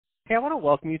Hey, I want to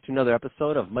welcome you to another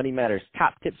episode of Money Matters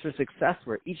Top Tips for Success,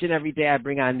 where each and every day I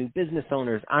bring on new business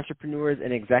owners, entrepreneurs,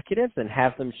 and executives and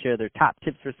have them share their top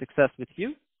tips for success with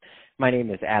you. My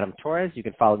name is Adam Torres. You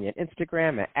can follow me on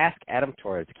Instagram at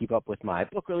AskAdamTorres to keep up with my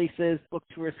book releases, book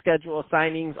tour schedule,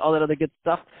 signings, all that other good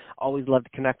stuff. Always love to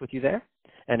connect with you there.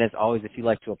 And as always, if you'd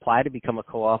like to apply to become a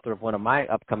co-author of one of my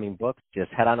upcoming books, just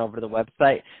head on over to the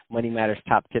website,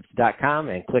 moneymatterstoptips.com,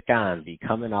 and click on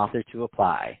Become an Author to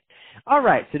apply. All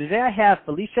right, so today I have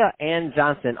Felicia Ann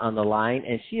Johnson on the line,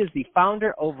 and she is the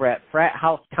founder over at FRAT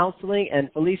House Counseling.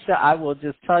 And Felicia, I will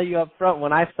just tell you up front,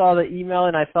 when I saw the email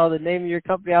and I saw the name of your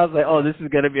company, I was like, oh, this is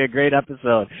going to be a great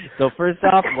episode. So first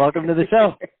off, welcome to the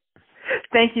show.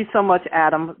 Thank you so much,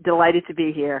 Adam. Delighted to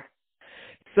be here.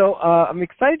 So I'm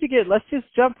excited let's just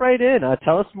jump right in.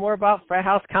 Tell us more about FRAT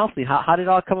House Counseling. How did it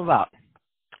all come about?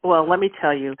 Well, let me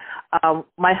tell you,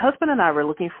 my husband and I were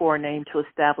looking for a name to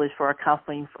establish for our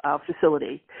counseling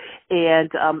facility,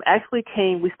 and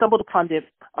we stumbled upon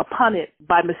it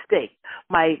by mistake.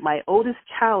 My oldest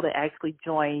child had actually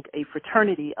joined a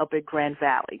fraternity up at Grand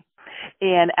Valley.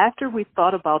 And after we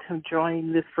thought about him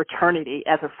joining this fraternity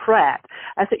as a frat,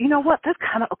 I said, you know what, that's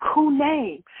kind of a cool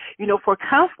name, for a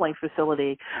counseling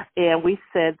facility. And we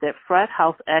said that FRAT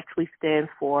House actually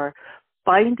stands for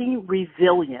Finding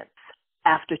Resilience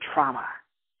After Trauma.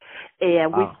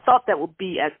 And we thought that would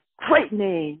be a great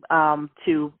name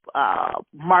to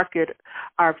market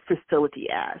our facility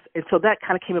as. And so that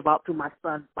kind of came about through my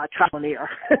son, my trial and error.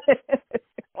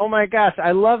 Oh my gosh,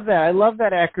 I love that. I love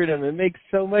that acronym. It makes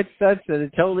so much sense, and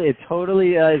it totally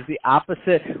is the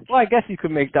opposite. Well, I guess you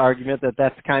could make the argument that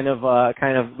that's kind of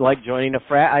like joining a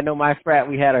frat. I know my frat,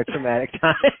 we had our traumatic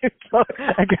time, so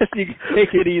I guess you can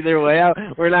take it either way.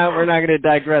 We're not going to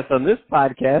digress on this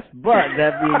podcast, but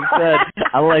that being said,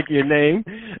 I like your name.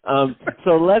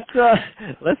 So let's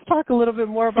talk a little bit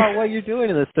more about what you're doing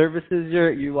and the services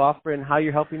you offer and how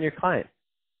you're helping your clients.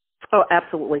 Oh,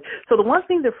 absolutely. So the one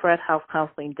thing that FRAT House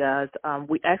Counseling does,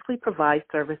 we actually provide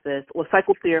services, or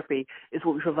psychotherapy is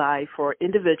what we provide for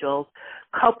individuals,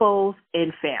 couples,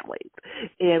 and families.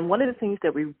 And one of the things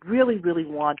that we really, really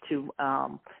want to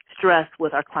stress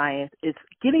with our clients is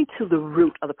getting to the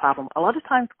root of the problem. A lot of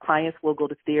times clients will go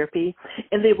to therapy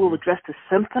and they will address the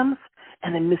symptoms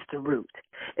and then miss the root.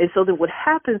 And so then what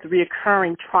happens,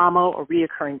 reoccurring trauma or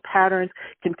reoccurring patterns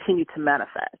continue to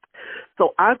manifest.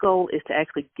 So our goal is to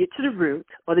actually get to the root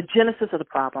or the genesis of the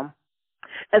problem,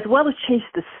 as well as change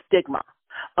the stigma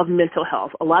of mental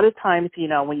health. A lot of times,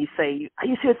 when you say,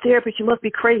 you see a therapist, you must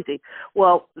be crazy.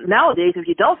 Well, nowadays, if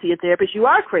you don't see a therapist, you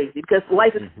are crazy because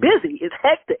life is busy, it's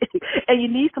hectic, and you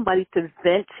need somebody to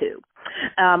vent to.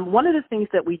 One of the things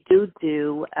that we do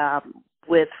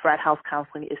with FRAT House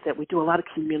Counseling is that we do a lot of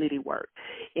community work,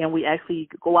 and we actually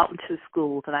go out into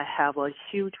schools, and I have a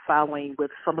huge following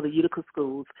with some of the Utica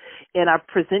schools, and I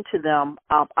present to them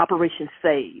Operation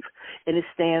SAVE, and it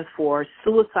stands for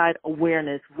Suicide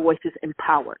Awareness Voices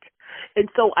Empowered. And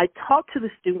so I talk to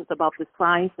the students about the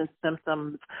signs and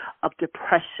symptoms of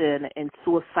depression and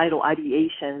suicidal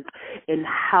ideations and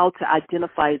how to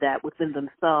identify that within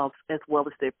themselves as well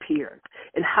as their peers,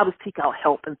 and how to seek out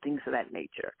help and things of that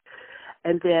nature.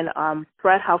 And then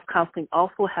FRAT House Counseling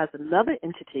also has another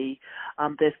entity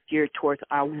that's geared towards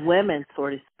our women, so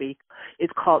to speak.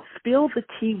 It's called Spill the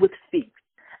Tea with Fee.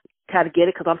 Kind of get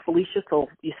it because I'm Felicia, so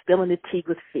you're spilling the tea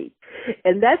with Fee.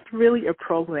 And that's really a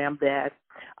program that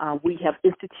we have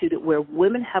instituted where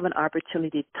women have an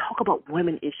opportunity to talk about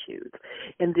women issues.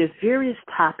 And there's various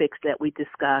topics that we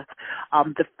discuss.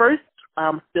 The first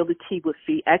Spill the Tea with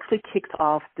Fee actually kicks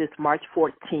off this March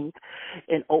 14th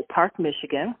in Oak Park,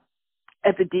 Michigan,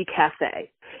 at the D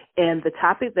Cafe. And the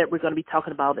topic that we're going to be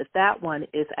talking about at that one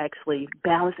is actually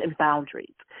balance and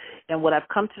boundaries. And what I've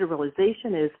come to the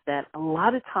realization is that a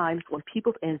lot of times when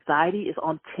people's anxiety is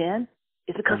on 10,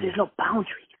 it's because there's no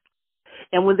boundaries.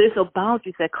 And when there's no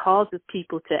boundaries, that causes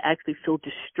people to actually feel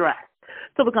distressed.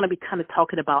 So we're going to be kind of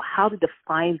talking about how to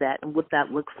define that and what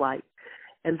that looks like.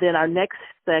 And then our next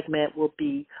segment will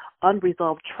be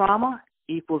unresolved trauma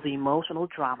equals emotional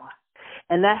drama.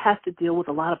 And that has to deal with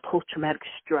a lot of post-traumatic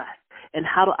stress and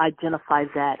how to identify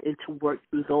that and to work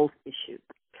through those issues.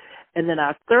 And then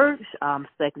our third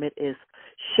segment is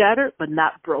shattered but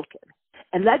not broken.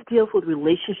 And that deals with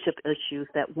relationship issues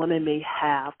that women may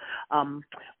have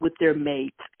with their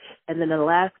mates. And then the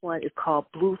last one is called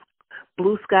blue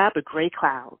sky but gray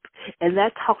clouds. And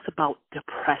that talks about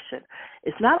depression.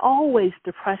 It's not always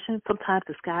depression. Sometimes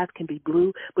the skies can be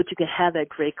blue, but you can have that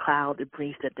gray cloud that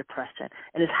brings that depression.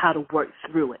 And it's how to work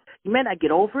through it. You may not get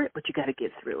over it, but you got to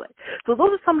get through it. So those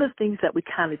are some of the things that we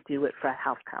kind of do at FRAT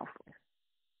House Counseling.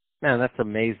 Man, that's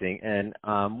amazing. And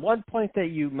one point that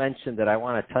you mentioned that I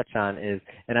want to touch on is,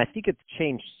 and I think it's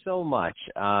changed so much,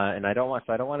 and I don't want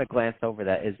to glance over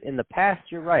that. Is in the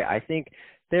past, you're right. I think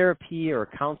therapy or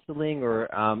counseling or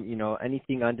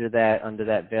anything under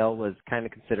that veil was kind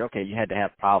of considered, okay, you had to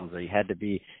have problems or you had to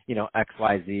be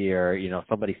XYZ or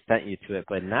somebody sent you to it.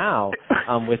 But now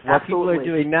with what people are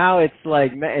doing now, it's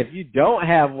like, man, if you don't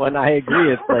have one, I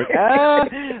agree, it's like,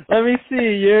 let me see,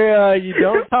 you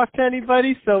don't talk to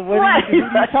anybody, so who do you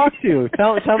talk to?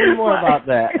 Tell me more about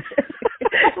that.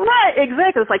 Right,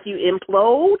 exactly. It's like you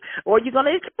implode or you're going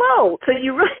to explode. So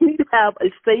you really need to have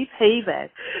a safe haven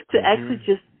to actually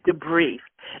just debrief.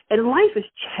 And life is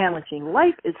challenging.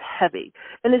 Life is heavy.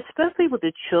 And especially with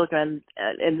the children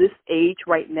in this age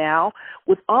right now,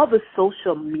 with all the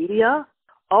social media,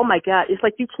 oh my God, it's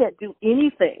like you can't do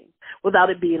anything without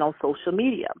it being on social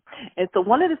media. And so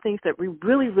one of the things that we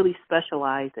really, really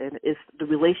specialize in is the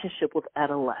relationship with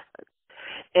adolescents.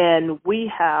 And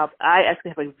I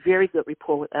actually have a very good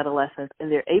rapport with adolescents, and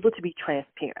they're able to be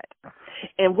transparent.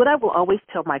 And what I will always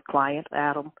tell my clients,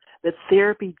 Adam, that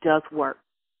therapy does work.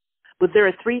 But there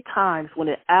are 3 times when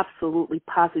it absolutely,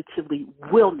 positively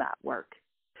will not work.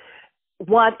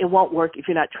 1, it won't work if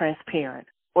you're not transparent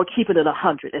or keeping it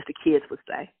 100, as the kids would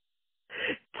say.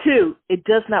 2, it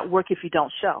does not work if you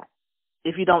don't show.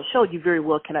 If you don't show, you very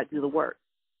well cannot do the work.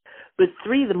 But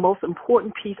 3, the most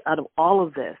important piece out of all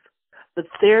of this, the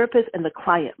therapist and the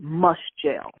client must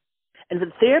gel. And if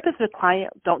the therapist and the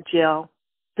client don't gel,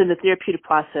 then the therapeutic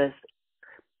process,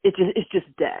 it's just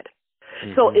dead.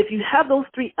 Mm-hmm. So if you have those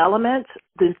 3 elements,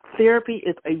 then therapy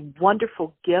is a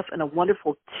wonderful gift and a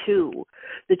wonderful tool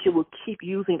that you will keep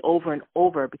using over and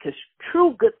over, because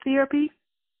true good therapy,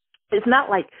 it's not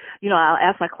like, I'll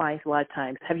ask my clients a lot of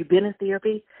times, have you been in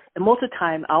therapy? And most of the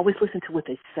time, I always listen to what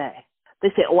they say.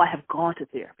 They say, oh, I have gone to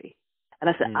therapy. And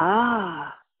I say,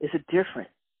 it's a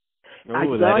difference.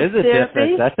 Oh, that is a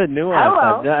difference. That's a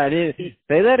nuance. I didn't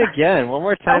say that again one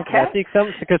more time. Okay. I think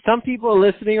because some people are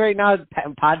listening right now,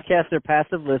 podcasts are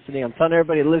passive listening. I'm telling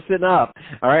everybody, listen up.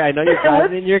 All right, I know you're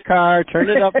driving in your car. Turn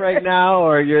it up right now,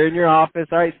 or you're in your office.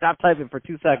 All right, stop typing for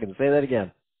 2 seconds. Say that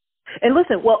again. And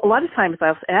listen, well, a lot of times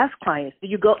I'll ask clients, do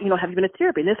you go, have you been to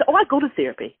therapy? And they say, oh, I go to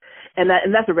therapy. And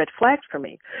that's a red flag for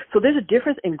me. So there's a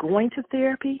difference in going to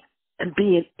therapy and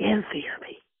being in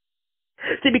therapy.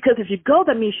 See, because if you go,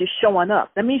 that means you're showing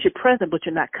up. That means you're present, but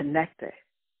you're not connected.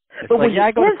 But when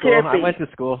I go to school. Therapy, I went to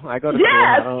school. I go to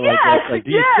yes, school. Yes, do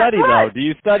you study, though? Do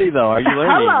you study, though? Are you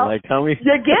learning? Hello. Tell me.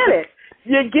 You get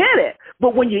it.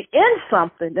 But when you're in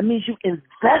something, that means you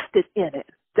invested in it.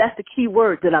 That's the key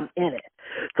word, that I'm in it.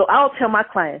 So I'll tell my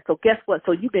clients, so guess what?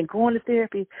 So you've been going to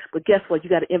therapy, but guess what? You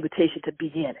got an invitation to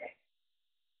be in it.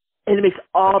 And it makes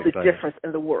all the difference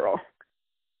in the world.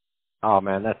 Oh,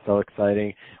 man, that's so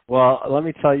exciting. Well, let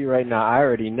me tell you right now, I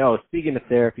already know, speaking of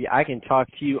therapy, I can talk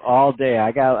to you all day.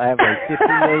 I have like 50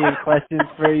 million questions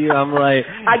for you. I'm like,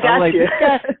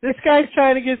 this guy's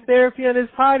trying to get therapy on his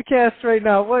podcast right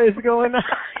now. What is going on?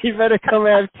 You better come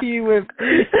have tea with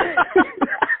me.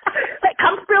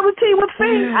 Come spill the tea with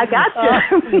me. I got you.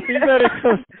 You better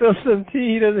come spill some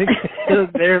tea. He doesn't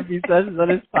get therapy sessions on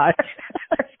his podcast.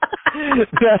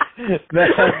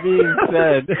 That being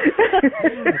said,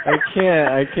 I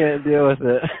can't deal with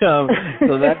it. So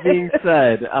that being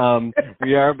said,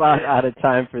 we are about out of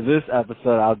time for this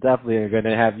episode. I'll definitely going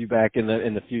to have you back in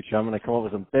the future. I'm going to come up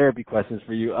with some therapy questions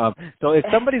for you. So if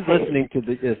somebody's listening to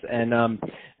this and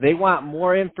they want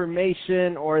more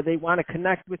information or they want to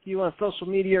connect with you on social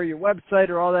media or your website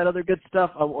or all that other good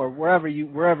stuff, or wherever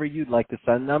you'd like to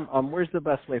send them, where's the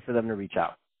best way for them to reach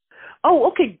out? Oh,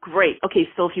 okay, great. Okay,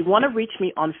 so if you want to reach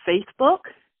me on Facebook,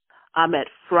 I'm at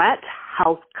FRAT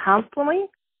House Counseling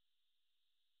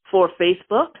for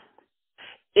Facebook.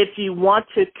 If you want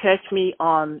to catch me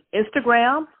on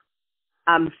Instagram,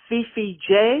 I'm Fifi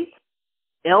J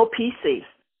LPC.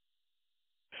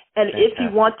 And if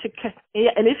you want to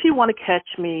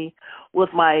catch me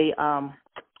with my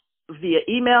via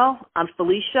email, I'm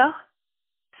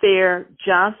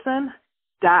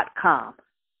FeliciaFairJohnson.com.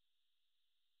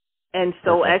 And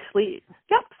so actually,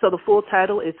 so the full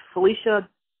title is Felicia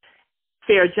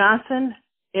Fair Johnson,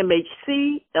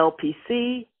 MHC,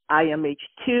 LPC,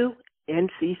 IMH2,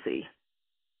 NCC.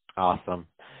 Awesome.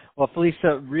 Well,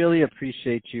 Felicia, really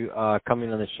appreciate you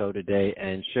coming on the show today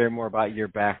and sharing more about your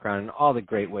background and all the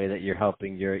great way that you're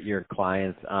helping your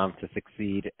clients to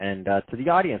succeed. And to the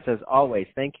audience, as always,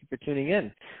 thank you for tuning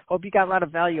in. Hope you got a lot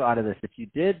of value out of this. If you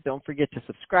did, don't forget to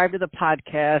subscribe to the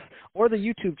podcast or the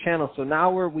YouTube channel. So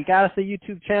now we got us a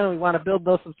YouTube channel. We want to build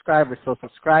those subscribers. So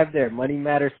subscribe there. Money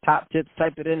Matters Top Tips.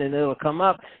 Type it in and it'll come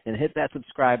up, and hit that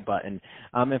subscribe button.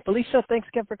 And Felicia, thanks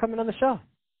again for coming on the show.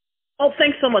 Oh,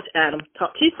 thanks so much, Adam.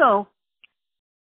 Talk to you soon.